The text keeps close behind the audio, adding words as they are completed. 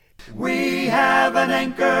We have an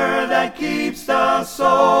anchor that keeps the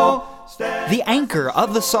soul steady. The Anchor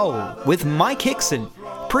of the Soul with Mike Hickson,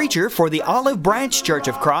 preacher for the Olive Branch Church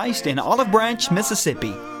of Christ in Olive Branch,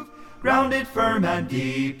 Mississippi. Grounded firm and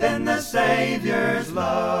deep in the Savior's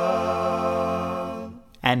love.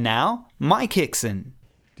 And now, Mike Hickson.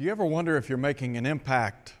 Do you ever wonder if you're making an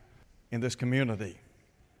impact in this community?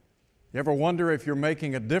 You ever wonder if you're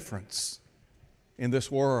making a difference in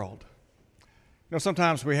this world? You know,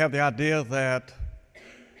 sometimes we have the idea that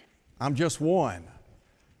I'm just one.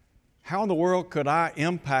 How in the world could I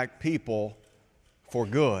impact people for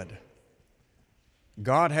good?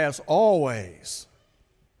 God has always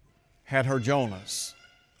had her Jonas.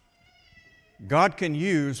 God can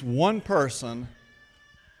use one person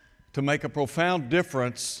to make a profound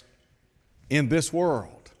difference in this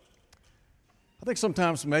world. I think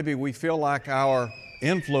sometimes maybe we feel like our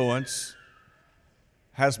influence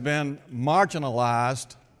has been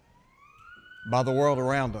marginalized by the world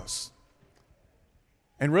around us.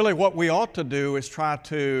 And really what we ought to do is try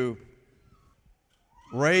to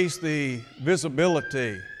raise the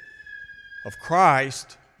visibility of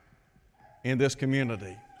Christ in this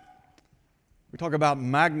community. We talk about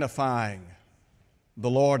magnifying the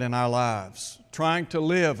Lord in our lives, trying to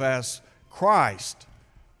live as Christ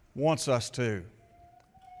wants us to.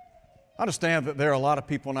 I understand that there are a lot of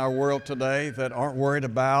people in our world today that aren't worried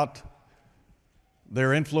about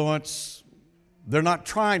their influence. They're not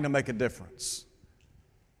trying to make a difference.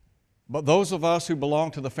 But those of us who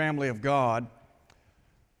belong to the family of God,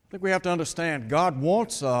 I think we have to understand God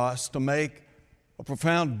wants us to make a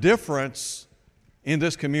profound difference in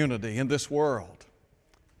this community, in this world.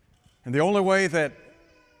 And the only way that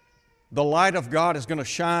the light of God is going to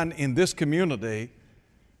shine in this community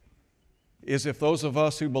is if those of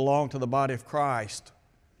us who belong to the body of Christ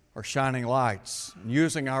are shining lights and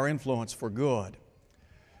using our influence for good.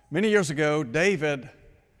 Many years ago, David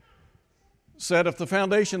said, if the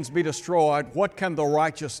foundations be destroyed, what can the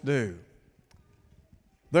righteous do?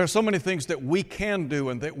 There are so many things that we can do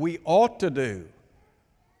and that we ought to do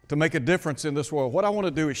to make a difference in this world. What I want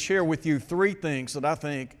to do is share with you three things that I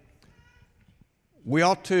think we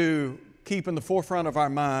ought to keep in the forefront of our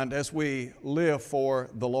mind as we live for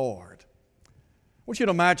the Lord. I want you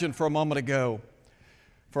to imagine for a moment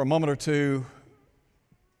or two,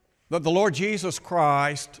 that the Lord Jesus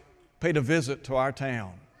Christ paid a visit to our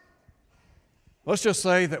town. Let's just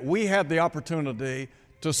say that we had the opportunity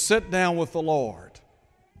to sit down with the Lord.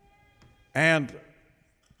 And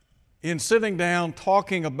in sitting down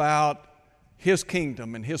talking about His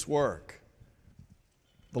kingdom and His work,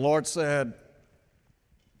 the Lord said,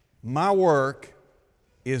 my work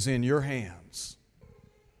is in your hands.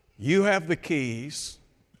 You have the keys,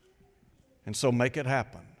 and so make it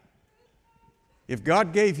happen. If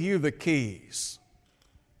God gave you the keys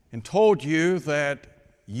and told you that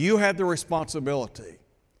you had the responsibility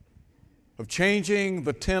of changing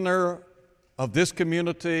the tenor of this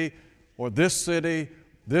community or this city,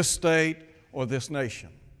 this state, or this nation,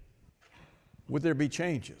 would there be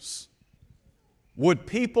changes? Would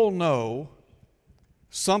people know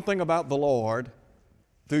something about the Lord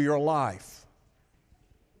through your life?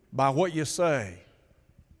 By what you say,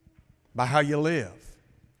 by how you live.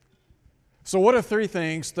 So what are three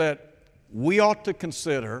things that we ought to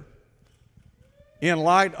consider in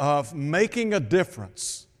light of making a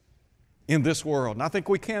difference in this world? And I think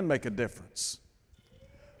we can make a difference.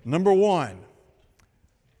 Number one,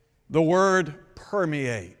 the word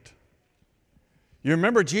permeate. You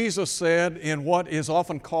remember Jesus said in what is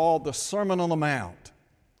often called the Sermon on the Mount,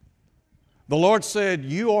 the Lord said,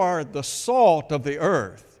 you are the salt of the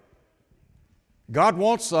earth. God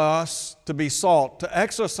wants us to be salt, to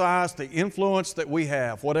exercise the influence that we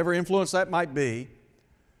have, whatever influence that might be,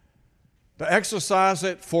 to exercise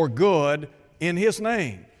it for good in His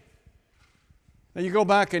name. Now you go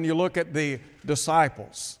back and you look at the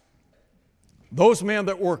disciples, those men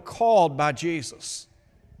that were called by Jesus.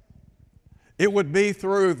 It would be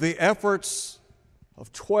through the efforts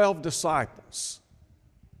of 12 disciples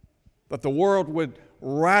that the world would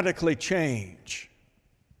radically change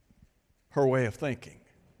her way of thinking.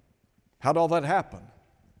 How did all that happen?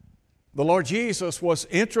 The Lord Jesus was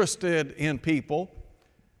interested in people,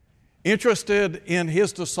 interested in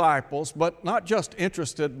His disciples, but not just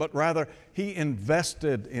interested, but rather He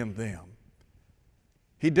invested in them.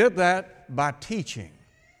 He did that by teaching,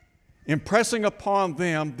 impressing upon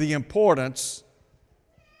them the importance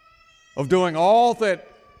of doing all that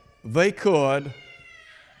they could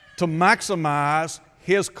to maximize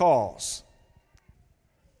His cause.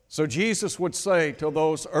 So Jesus would say to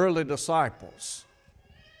those early disciples,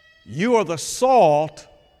 you are the salt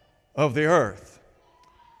of the earth.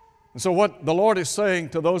 And so what the Lord is saying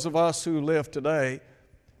to those of us who live today,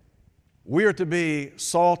 we are to be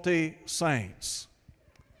salty saints.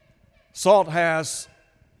 Salt has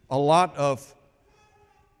a lot of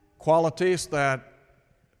qualities that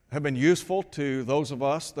have been useful to those of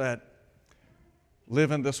us that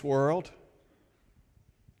live in this world.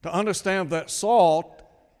 To understand that salt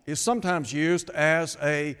is sometimes used as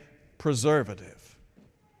a preservative.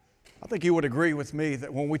 I think you would agree with me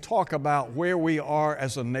that when we talk about where we are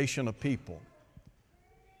as a nation of people,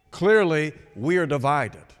 clearly we are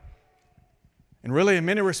divided. And really, in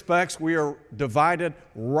many respects, we are divided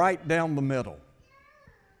right down the middle.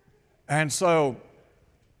 And so,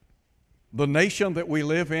 the nation that we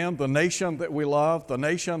live in, the nation that we love, the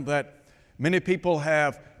nation that many people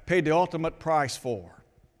have paid the ultimate price for,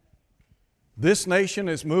 this nation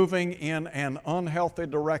is moving in an unhealthy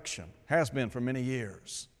direction, has been for many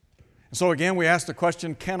years. And so again, we ask the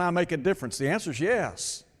question, can I make a difference? The answer is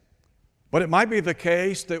yes. But it might be the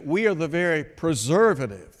case that we are the very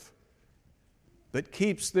preservative that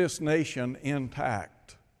keeps this nation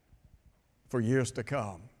intact for years to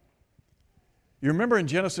come. You remember in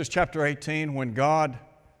Genesis chapter 18 when God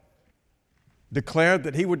declared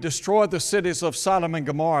that He would destroy the cities of Sodom and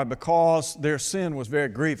Gomorrah because their sin was very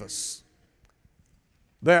grievous.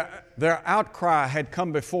 Their outcry had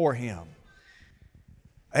come before Him.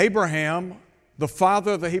 Abraham, the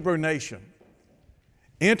father of the Hebrew nation,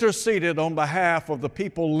 interceded on behalf of the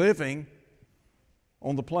people living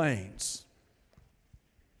on the plains.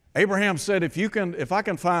 Abraham said, if I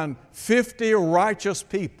can find 50 righteous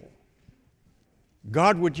people,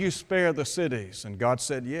 God, would you spare the cities? And God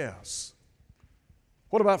said yes.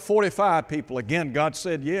 What about 45 people? Again, God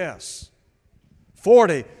said yes.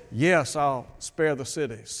 40, yes, I'll spare the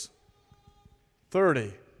cities.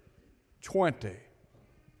 30, 20.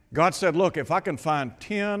 God said, look, if I can find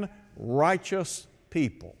 10 righteous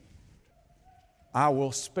people, I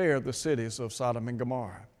will spare the cities of Sodom and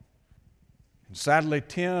Gomorrah. And sadly,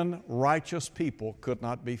 10 righteous people could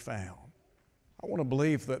not be found. I want to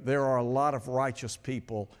believe that there are a lot of righteous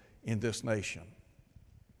people in this nation.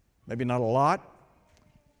 Maybe not a lot,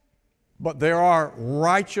 but there are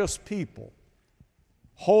righteous people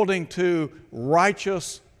holding to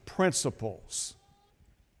righteous principles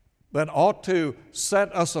that ought to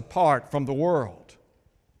set us apart from the world.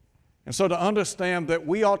 And so to understand that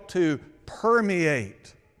we ought to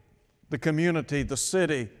permeate the community, the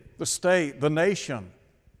city, the state, the nation.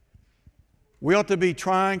 We ought to be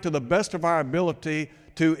trying to the best of our ability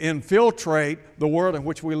to infiltrate the world in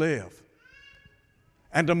which we live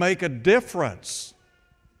and to make a difference.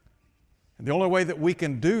 And the only way that we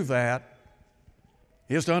can do that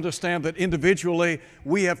is to understand that individually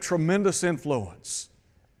we have tremendous influence.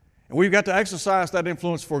 And we've got to exercise that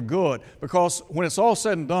influence for good, because when it's all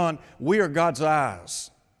said and done, we are God's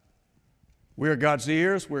eyes. We are God's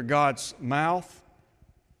ears. We're God's mouth,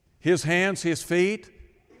 His hands, His feet.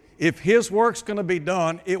 If His work's going to be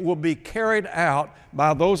done, it will be carried out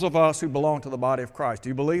by those of us who belong to the body of Christ. Do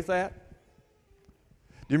you believe that?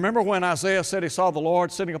 Do you remember when Isaiah said he saw the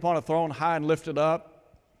Lord sitting upon a throne high and lifted up?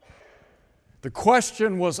 The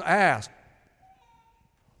question was asked,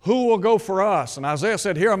 who will go for us? And Isaiah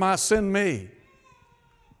said, here am I, send me.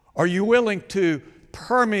 Are you willing to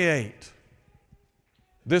permeate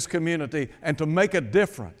this community and to make a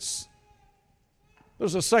difference?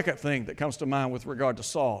 There's a second thing that comes to mind with regard to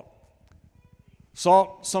salt.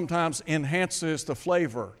 Salt sometimes enhances the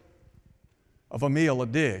flavor of a meal, a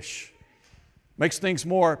dish, makes things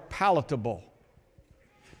more palatable.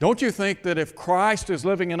 Don't you think that if Christ is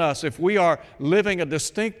living in us, if we are living a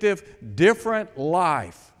distinctive, different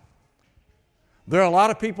life, there are a lot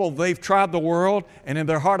of people, they've tried the world, and in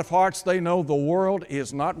their heart of hearts, they know the world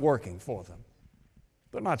is not working for them.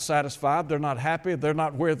 They're not satisfied, they're not happy, they're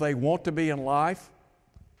not where they want to be in life.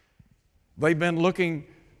 They've been looking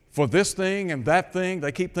for this thing and that thing.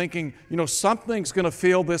 They keep thinking, something's going to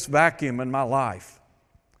fill this vacuum in my life.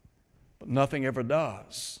 But nothing ever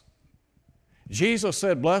does. Jesus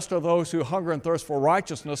said, blessed are those who hunger and thirst for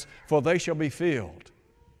righteousness, for they shall be filled.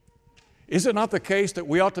 Is it not the case that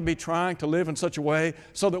we ought to be trying to live in such a way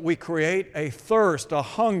so that we create a thirst, a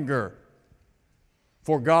hunger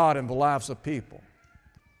for God in the lives of people?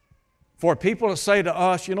 For people to say to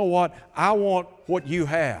us, you know what, I want what you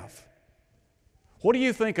have. What do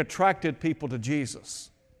you think attracted people to Jesus?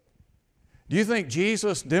 Do you think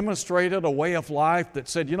Jesus demonstrated a way of life that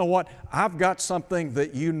said, you know what, I've got something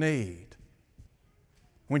that you need?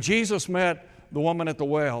 When Jesus met the woman at the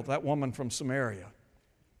well, that woman from Samaria,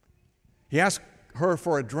 He asked her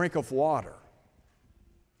for a drink of water.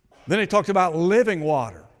 Then He talked about living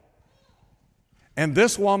water. And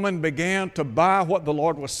this woman began to buy what the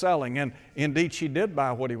Lord was selling, and indeed she did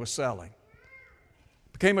buy what He was selling.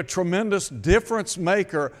 Became a tremendous difference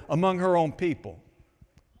maker among her own people.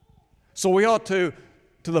 So we ought to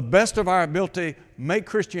the best of our ability, make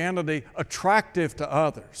Christianity attractive to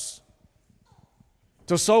others.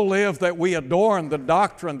 To so live that we adorn the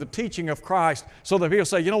doctrine, the teaching of Christ, so that people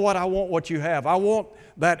say, you know what, I want what you have. I want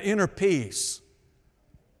that inner peace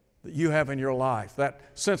that you have in your life, that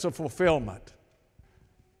sense of fulfillment.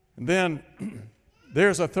 And then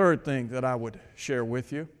there's a third thing that I would share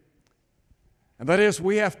with you, and that is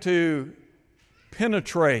we have to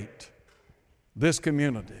penetrate this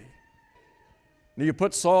community. Now, you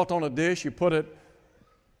put salt on a dish, you put it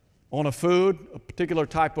on a food, a particular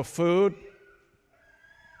type of food,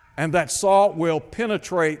 and that salt will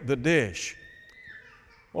penetrate the dish.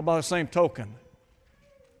 Well, by the same token,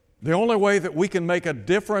 the only way that we can make a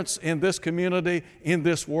difference in this community, in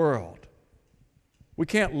this world, we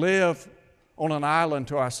can't live on an island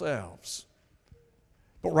to ourselves.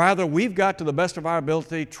 But rather, we've got, to the best of our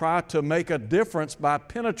ability, try to make a difference by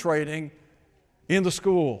penetrating in the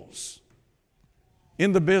schools,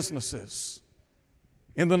 in the businesses,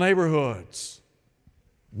 in the neighborhoods.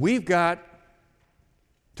 We've got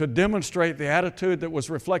to demonstrate the attitude that was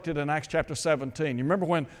reflected in Acts chapter 17. You remember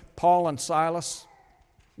when Paul and Silas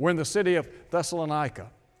were in the city of Thessalonica?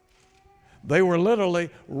 They were literally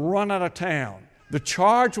run out of town. The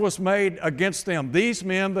charge was made against them, these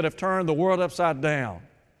men that have turned the world upside down.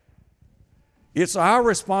 It's our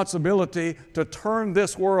responsibility to turn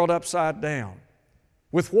this world upside down.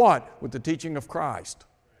 With what? With the teaching of Christ.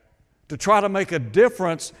 To try to make a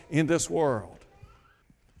difference in this world.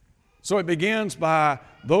 So it begins by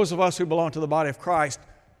those of us who belong to the body of Christ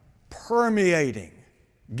permeating,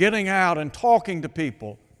 getting out and talking to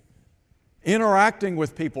people, interacting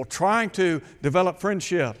with people, trying to develop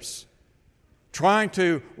friendships, trying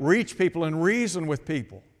to reach people and reason with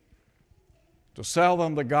people, to sell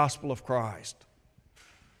them the gospel of Christ,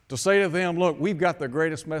 to say to them, look, we've got the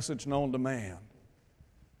greatest message known to man.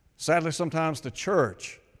 Sadly, sometimes the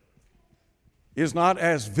church is not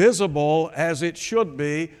as visible as it should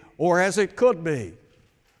be or as it could be.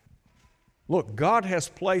 Look, God has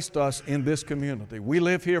placed us in this community. We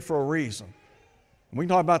live here for a reason. We can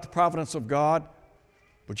talk about the providence of God,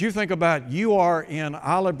 but you think about you are in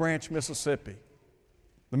Olive Branch, Mississippi,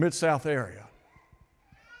 the Mid-South area.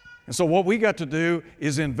 And so what we got to do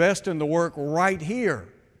is invest in the work right here.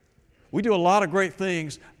 We do a lot of great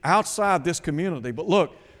things outside this community, but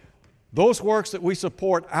look, those works that we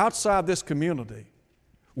support outside this community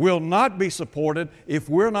will not be supported if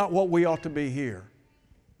we're not what we ought to be here.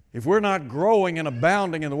 If we're not growing and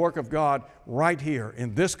abounding in the work of God right here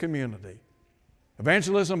in this community.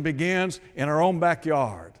 Evangelism begins in our own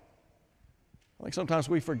backyard. I think sometimes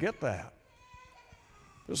we forget that.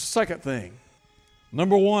 There's a second thing.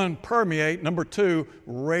 Number one, permeate. Number two,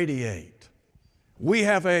 radiate. We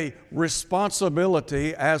have a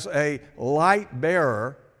responsibility as a light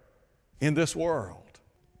bearer in this world.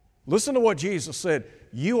 Listen to what Jesus said.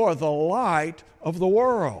 You are the light of the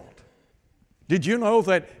world. Did you know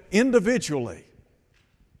that individually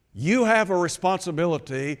you have a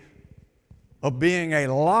responsibility of being a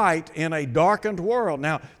light in a darkened world?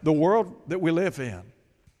 Now, the world that we live in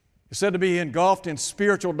is said to be engulfed in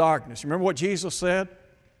spiritual darkness. You remember what Jesus said?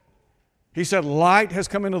 He said, light has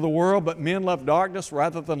come into the world, but men love darkness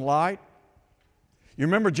rather than light. You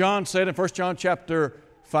remember John said in 1 John chapter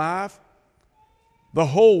 5, the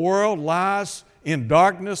whole world lies in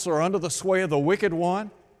darkness or under the sway of the wicked one.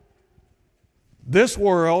 This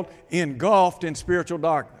world engulfed in spiritual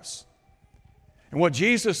darkness. And what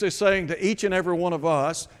Jesus is saying to each and every one of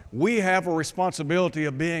us, we have a responsibility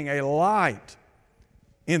of being a light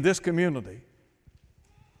in this community.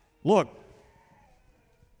 Look,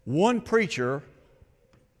 one preacher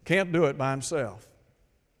can't do it by himself.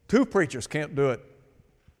 Two preachers can't do it.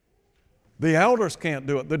 The elders can't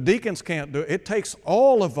do it. The deacons can't do it. It takes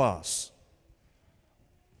all of us,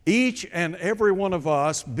 each and every one of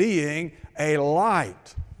us being a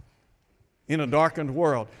light in a darkened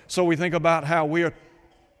world. So we think about how we are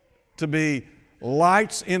to be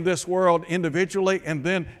lights in this world individually and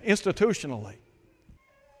then institutionally.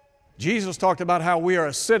 Jesus talked about how we are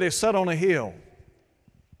a city set on a hill.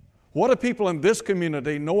 What do people in this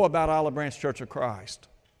community know about Olive Branch Church of Christ?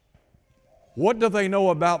 What do they know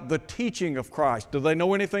about the teaching of Christ? Do they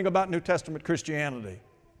know anything about New Testament Christianity?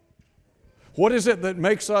 What is it that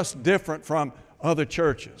makes us different from other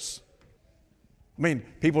churches? I mean,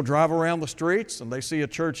 people drive around the streets and they see a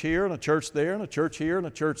church here and a church there and a church here and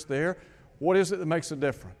a church there. What is it that makes a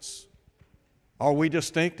difference? Are we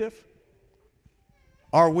distinctive?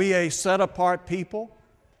 Are we a set-apart people?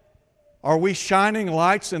 Are we shining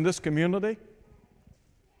lights in this community?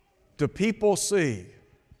 Do people see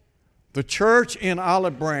the church in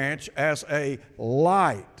Olive Branch as a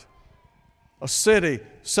light, a city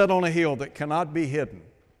set on a hill that cannot be hidden?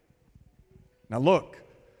 Now look,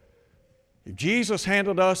 if Jesus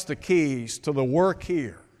handed us the keys to the work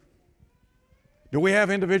here, do we have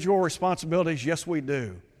individual responsibilities? Yes, we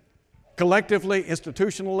do. Collectively,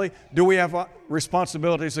 institutionally, do we have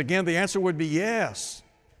responsibilities? Again, the answer would be yes.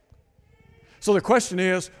 So the question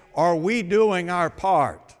is, are we doing our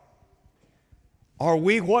part? Are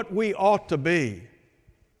we what we ought to be?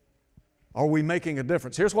 Are we making a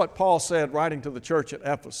difference? Here's what Paul said writing to the church at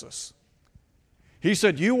Ephesus. He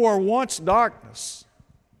said, "You were once darkness,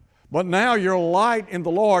 but now you're light in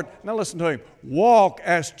the Lord." Now listen to him. "Walk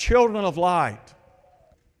as children of light."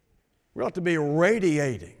 We ought to be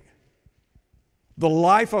radiating the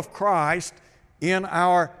life of Christ in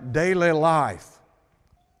our daily life.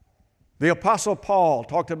 The Apostle Paul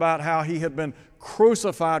talked about how he had been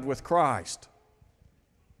crucified with Christ.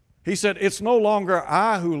 He said, "It's no longer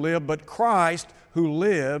I who live, but Christ who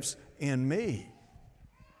lives in me."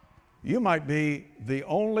 You might be the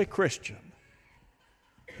only Christian,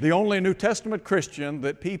 the only New Testament Christian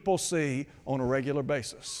that people see on a regular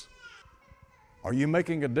basis. Are you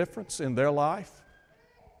making a difference in their life?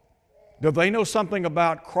 Do they know something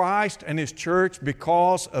about Christ and His church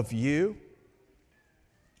because of you?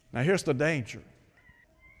 Now here's the danger.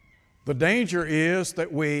 The danger is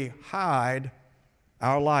that we hide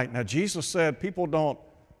our light. Now Jesus said people don't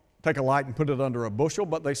take a light and put it under a bushel,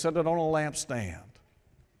 but they set it on a lampstand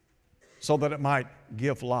so that it might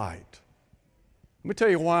give light. Let me tell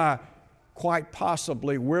you why quite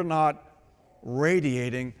possibly we're not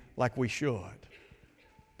radiating like we should.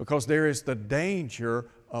 Because there is the danger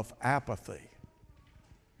of apathy.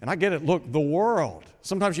 And I get it. Look, the world,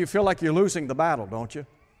 sometimes you feel like you're losing the battle, don't you?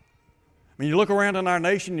 I mean, you look around in our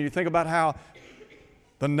nation and you think about how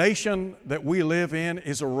the nation that we live in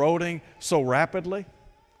is eroding so rapidly.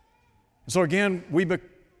 So again, we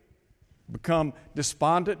become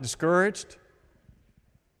despondent, discouraged.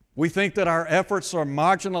 We think that our efforts are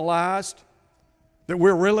marginalized, that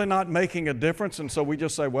we're really not making a difference, and so we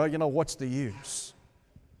just say, well, you know, what's the use?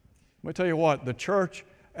 Let me tell you what, the church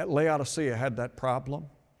at Laodicea had that problem.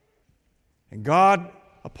 And God,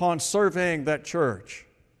 upon surveying that church,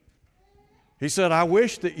 He said, "I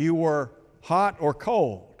wish that you were hot or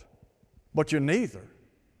cold, but you're neither.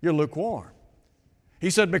 You're lukewarm."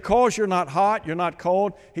 He said, "Because you're not hot, you're not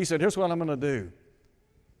cold," He said, "Here's what I'm going to do.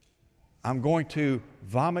 I'm going to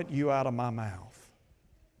vomit you out of my mouth."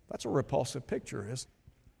 That's a repulsive picture, isn't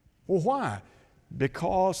it? Well, why?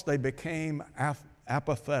 Because they became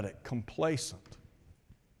apathetic, complacent,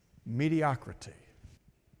 mediocrity.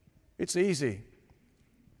 It's easy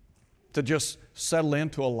to just settle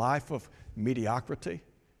into a life of mediocrity.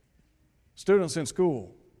 Students in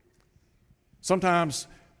school, sometimes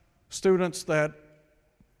students that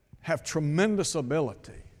have tremendous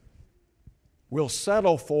ability will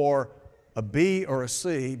settle for a B or a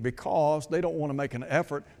C because they don't want to make an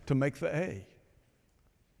effort to make the A.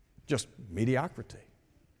 Just mediocrity.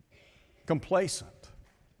 Complacent.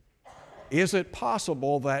 Is it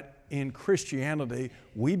possible that in Christianity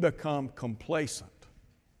we become complacent?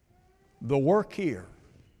 The work here,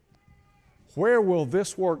 where will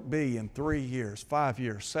this work be in 3 years, 5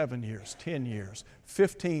 years, 7 years, 10 years,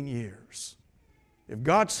 15 years? If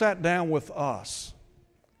God sat down with us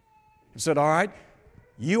and said, "All right,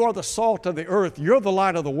 you are the salt of the earth, you're the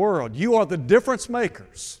light of the world, you are the difference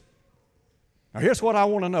makers. Now here's what I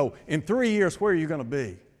want to know. In 3 years, where are you going to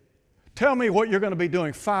be? Tell me what you're going to be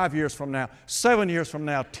doing 5 years from now, 7 years from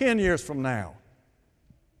now, 10 years from now.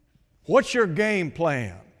 What's your game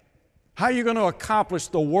plan? How are you going to accomplish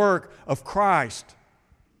the work of Christ?"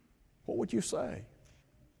 What would you say?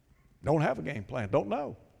 Don't have a game plan, don't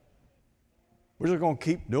know. We're just going to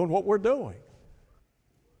keep doing what we're doing.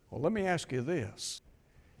 Well, let me ask you this.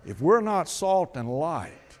 If we're not salt and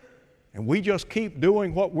light, and we just keep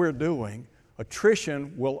doing what we're doing,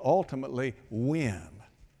 attrition will ultimately win.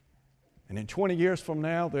 And in 20 years from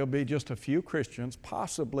now, there'll be just a few Christians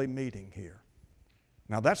possibly meeting here.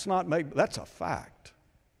 Now that's a fact.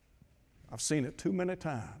 I've seen it too many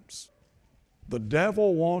times. The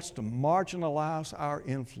devil wants to marginalize our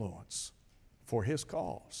influence for his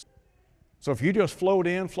cause. So if you just float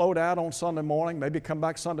in, float out on Sunday morning, maybe come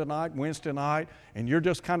back Sunday night, Wednesday night, and you're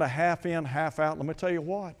just kind of half in, half out, let me tell you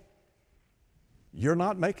what, you're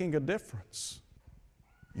not making a difference.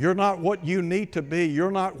 You're not what you need to be. You're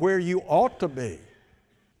not where you ought to be.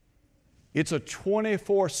 It's a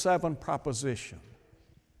 24/7 proposition.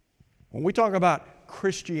 When we talk about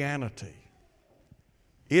Christianity.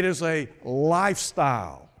 It is a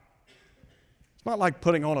lifestyle. It's not like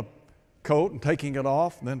putting on a coat and taking it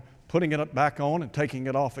off and then putting it back on and taking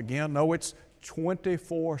it off again. No, it's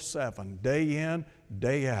 24/7, day in,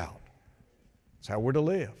 day out. That's how we're to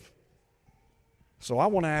live. So I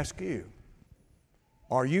want to ask you,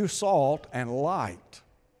 are you salt and light?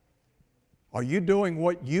 Are you doing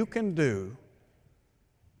what you can do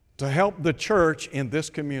to help the church in this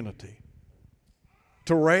community,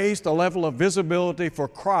 to raise the level of visibility for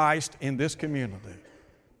Christ in this community?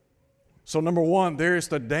 So number one, there is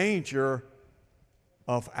the danger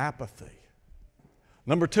of apathy.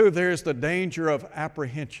 Number two, there is the danger of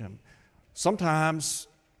apprehension. Sometimes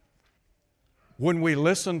when we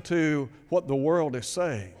listen to what the world is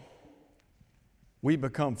saying, we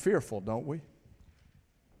become fearful, don't we?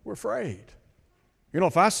 We're afraid. You know,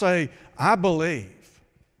 if I say, I believe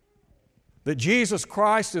that Jesus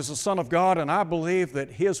Christ is the Son of God, and I believe that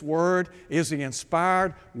His Word is the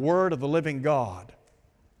inspired Word of the living God,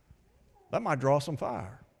 that might draw some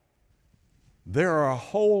fire. There are a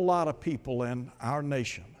whole lot of people in our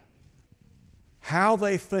nation, how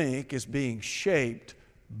they think is being shaped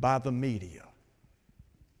by the media.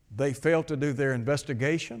 They fail to do their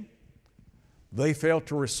investigation. They fail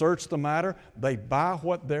to research the matter. They buy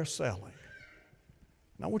what they're selling.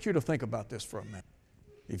 Now, I want you to think about this for a minute.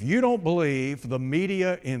 If you don't believe the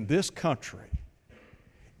media in this country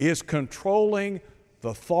is controlling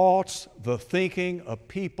the thoughts, the thinking of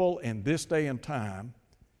people in this day and time,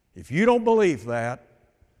 if you don't believe that,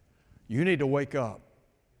 you need to wake up,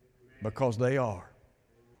 because they are.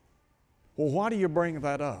 Well, why do you bring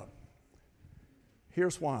that up?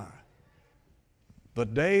 Here's why. The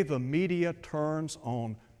day the media turns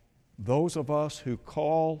on those of us who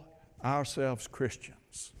call ourselves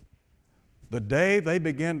Christians, the day they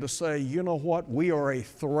begin to say, you know what, we are a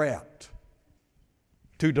threat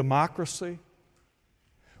to democracy,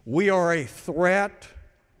 we are a threat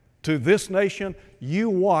to this nation, you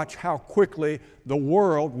watch how quickly the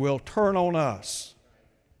world will turn on us.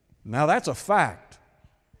 Now that's a fact.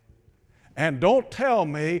 And don't tell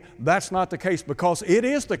me that's not the case, because it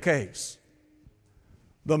is the case.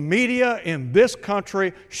 The media in this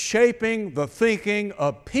country shaping the thinking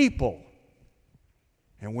of people.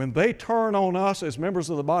 And when they turn on us as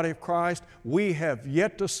members of the body of Christ, we have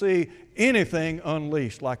yet to see anything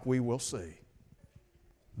unleashed like we will see.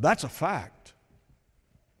 That's a fact.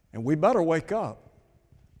 And we better wake up.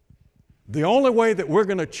 The only way that we're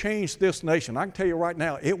going to change this nation, I can tell you right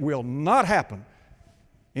now, it will not happen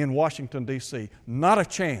in Washington, D.C. Not a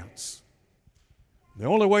chance. The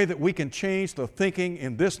only way that we can change the thinking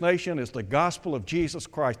in this nation is the gospel of Jesus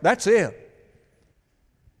Christ. That's it.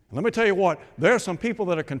 And let me tell you what, there are some people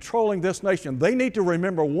that are controlling this nation. They need to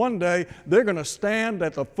remember one day they're going to stand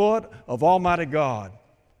at the foot of Almighty God.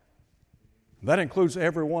 That includes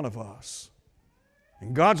every one of us.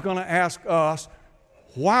 And God's going to ask us,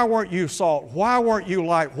 why weren't you salt? Why weren't you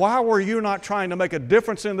light? Why were you not trying to make a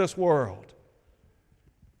difference in this world?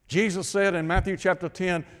 Jesus said in Matthew chapter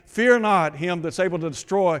 10, fear not him that's able to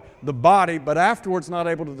destroy the body, but afterwards not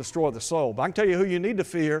able to destroy the soul. But I can tell you who you need to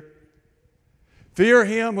fear. Fear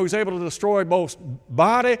him who's able to destroy both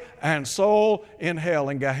body and soul in hell,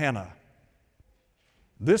 in Gehenna.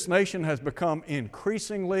 This nation has become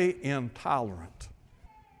increasingly intolerant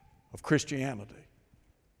of Christianity.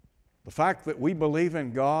 The fact that we believe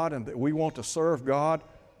in God and that we want to serve God,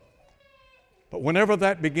 but whenever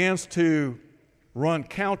that begins to run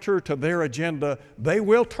counter to their agenda, they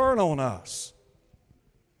will turn on us.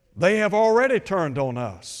 They have already turned on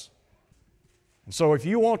us. And so if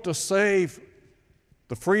you want to save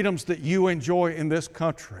the freedoms that you enjoy in this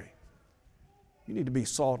country, you need to be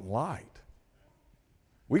salt and light.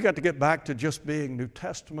 We got to get back to just being New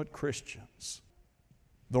Testament Christians.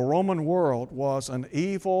 The Roman world was an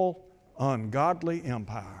evil, ungodly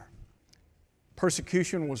empire.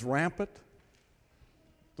 Persecution was rampant.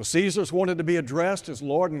 The Caesars wanted to be addressed as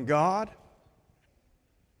Lord and God,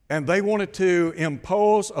 and they wanted to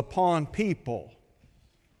impose upon people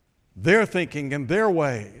their thinking and their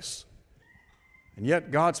ways. And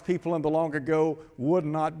yet God's people in the long ago would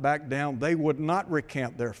not back down. They would not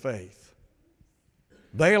recant their faith.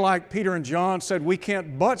 They, like Peter and John, said, we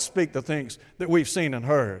can't but speak the things that we've seen and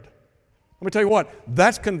heard. Let me tell you what,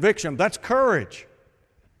 that's conviction, that's courage.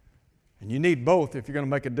 And you need both if you're going to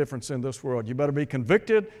make a difference in this world. You better be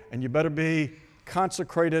convicted and you better be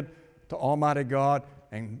consecrated to Almighty God,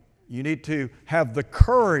 and you need to have the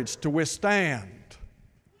courage to withstand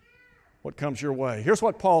what comes your way. Here's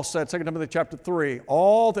what Paul said, 2 Timothy chapter 3,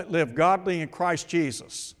 all that live godly in Christ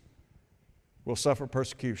Jesus will suffer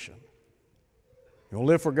persecution. You want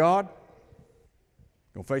to live for God?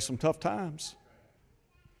 You're going to face some tough times.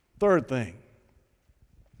 Third thing,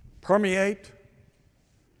 permeate,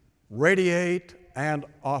 radiate, and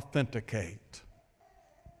authenticate.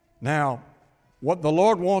 Now, what the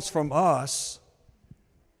Lord wants from us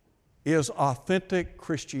is authentic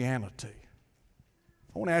Christianity.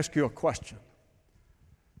 I want to ask you a question.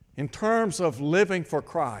 In terms of living for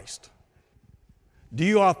Christ, do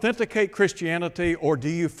you authenticate Christianity or do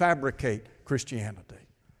you fabricate Christianity?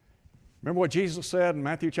 Remember what Jesus said in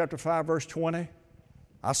Matthew chapter 5, verse 20?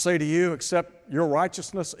 I say to you, except your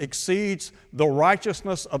righteousness exceeds the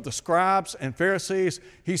righteousness of the scribes and Pharisees,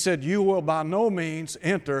 He said, you will by no means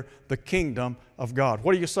enter the kingdom of God.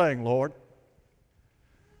 What are you saying, Lord?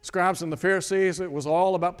 Scribes and the Pharisees, it was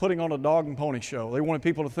all about putting on a dog and pony show. They wanted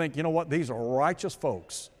people to think, you know what, these are righteous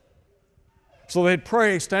folks. So they'd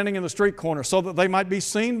pray standing in the street corner so that they might be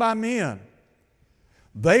seen by men.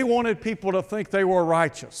 They wanted people to think they were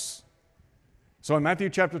righteous. So in Matthew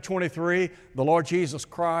chapter 23, the Lord Jesus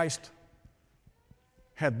Christ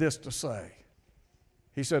had this to say.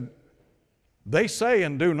 He said, they say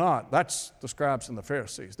and do not. That's the scribes and the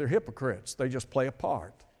Pharisees. They're hypocrites. They just play a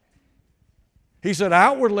part. He said,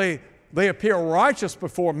 outwardly they appear righteous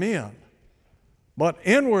before men, but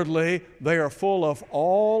inwardly they are full of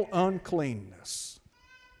all uncleanness.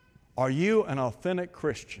 Are you an authentic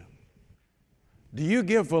Christian? Do you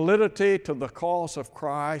give validity to the cause of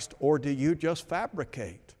Christ, or do you just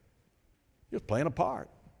fabricate? Just playing a part.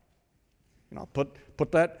 You know,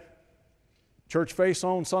 put that church face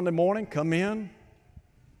on Sunday morning, come in,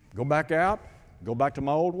 go back out, go back to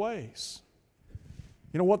my old ways.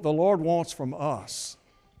 You know what the Lord wants from us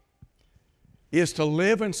is to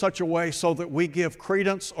live in such a way so that we give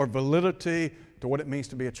credence or validity to what it means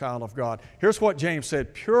to be a child of God. Here's what James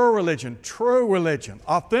said, pure religion, true religion,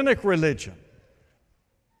 authentic religion.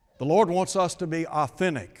 The Lord wants us to be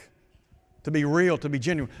authentic, to be real, to be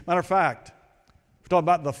genuine. Matter of fact, we talk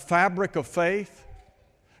about the fabric of faith.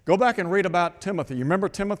 Go back and read about Timothy. You remember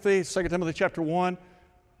Timothy, 2 Timothy chapter 1,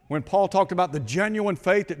 when Paul talked about the genuine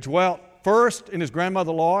faith that dwelt first in his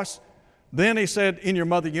grandmother Lois, then he said in your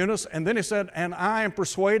mother Eunice, and then he said, and I am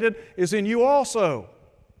persuaded is in you also.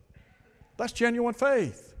 That's genuine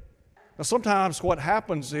faith. Now sometimes what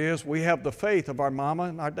happens is we have the faith of our mama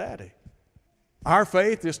and our daddy. Our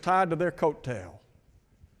faith is tied to their coattail.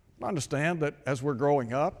 I understand that as we're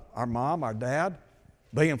growing up, our mom, our dad,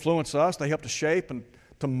 they influence us. They help to shape and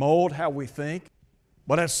to mold how we think.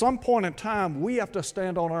 But at some point in time, we have to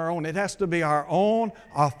stand on our own. It has to be our own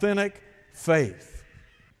authentic faith.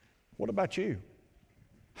 What about you?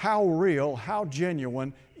 How real, how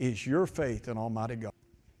genuine is your faith in Almighty God?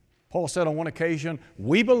 Paul said on one occasion,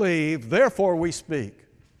 we believe, therefore we speak.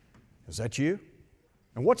 Is that you?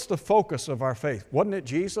 And what's the focus of our faith? Wasn't it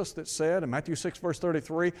Jesus that said in Matthew 6, verse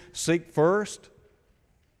 33, seek first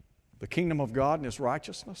the kingdom of God and His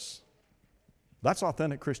righteousness? That's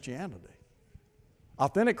authentic Christianity.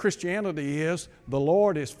 Authentic Christianity is the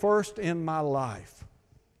Lord is first in my life.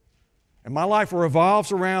 And my life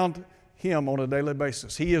revolves around Him on a daily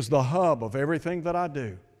basis. He is the hub of everything that I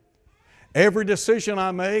do. Every decision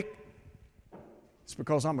I make, it's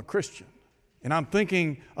because I'm a Christian. And I'm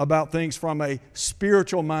thinking about things from a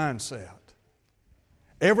spiritual mindset.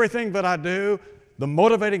 Everything that I do, the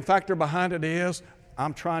motivating factor behind it is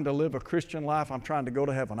I'm trying to live a Christian life. I'm trying to go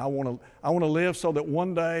to heaven. I want to live so that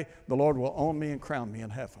one day the Lord will own me and crown me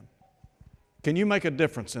in heaven. Can you make a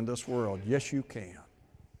difference in this world? Yes, you can.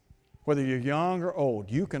 Whether you're young or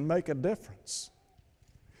old, you can make a difference.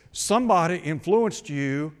 Somebody influenced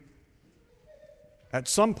you at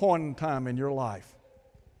some point in time in your life.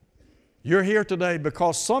 You're here today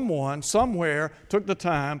because someone, somewhere, took the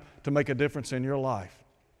time to make a difference in your life.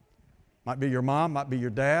 Might be your mom, might be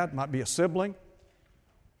your dad, might be a sibling,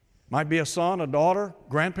 might be a son, a daughter,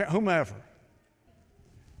 grandparent, whomever.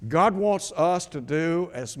 God wants us to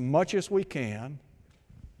do as much as we can,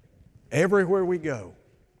 everywhere we go,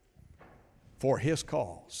 for His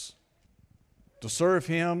cause, to serve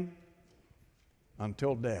Him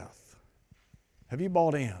until death. Have you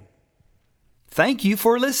bought in? Thank you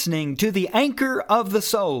for listening to the Anchor of the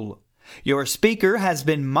Soul. Your speaker has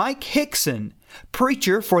been Mike Hickson,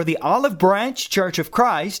 preacher for the Olive Branch Church of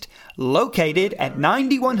Christ, located at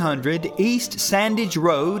 9100 East Sandage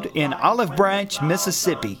Road in Olive Branch,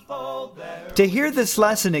 Mississippi. To hear this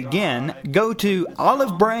lesson again, go to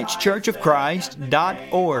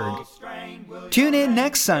olivebranchchurchofchrist.org. Tune in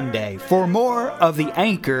next Sunday for more of the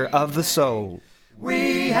Anchor of the Soul.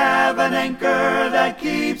 We have an anchor that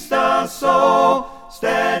keeps the soul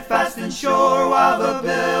steadfast and sure while the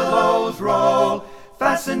billows roll.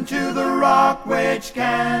 Fastened to the rock which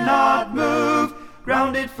cannot move,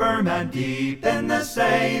 grounded firm and deep in the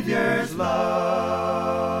Savior's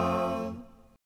love.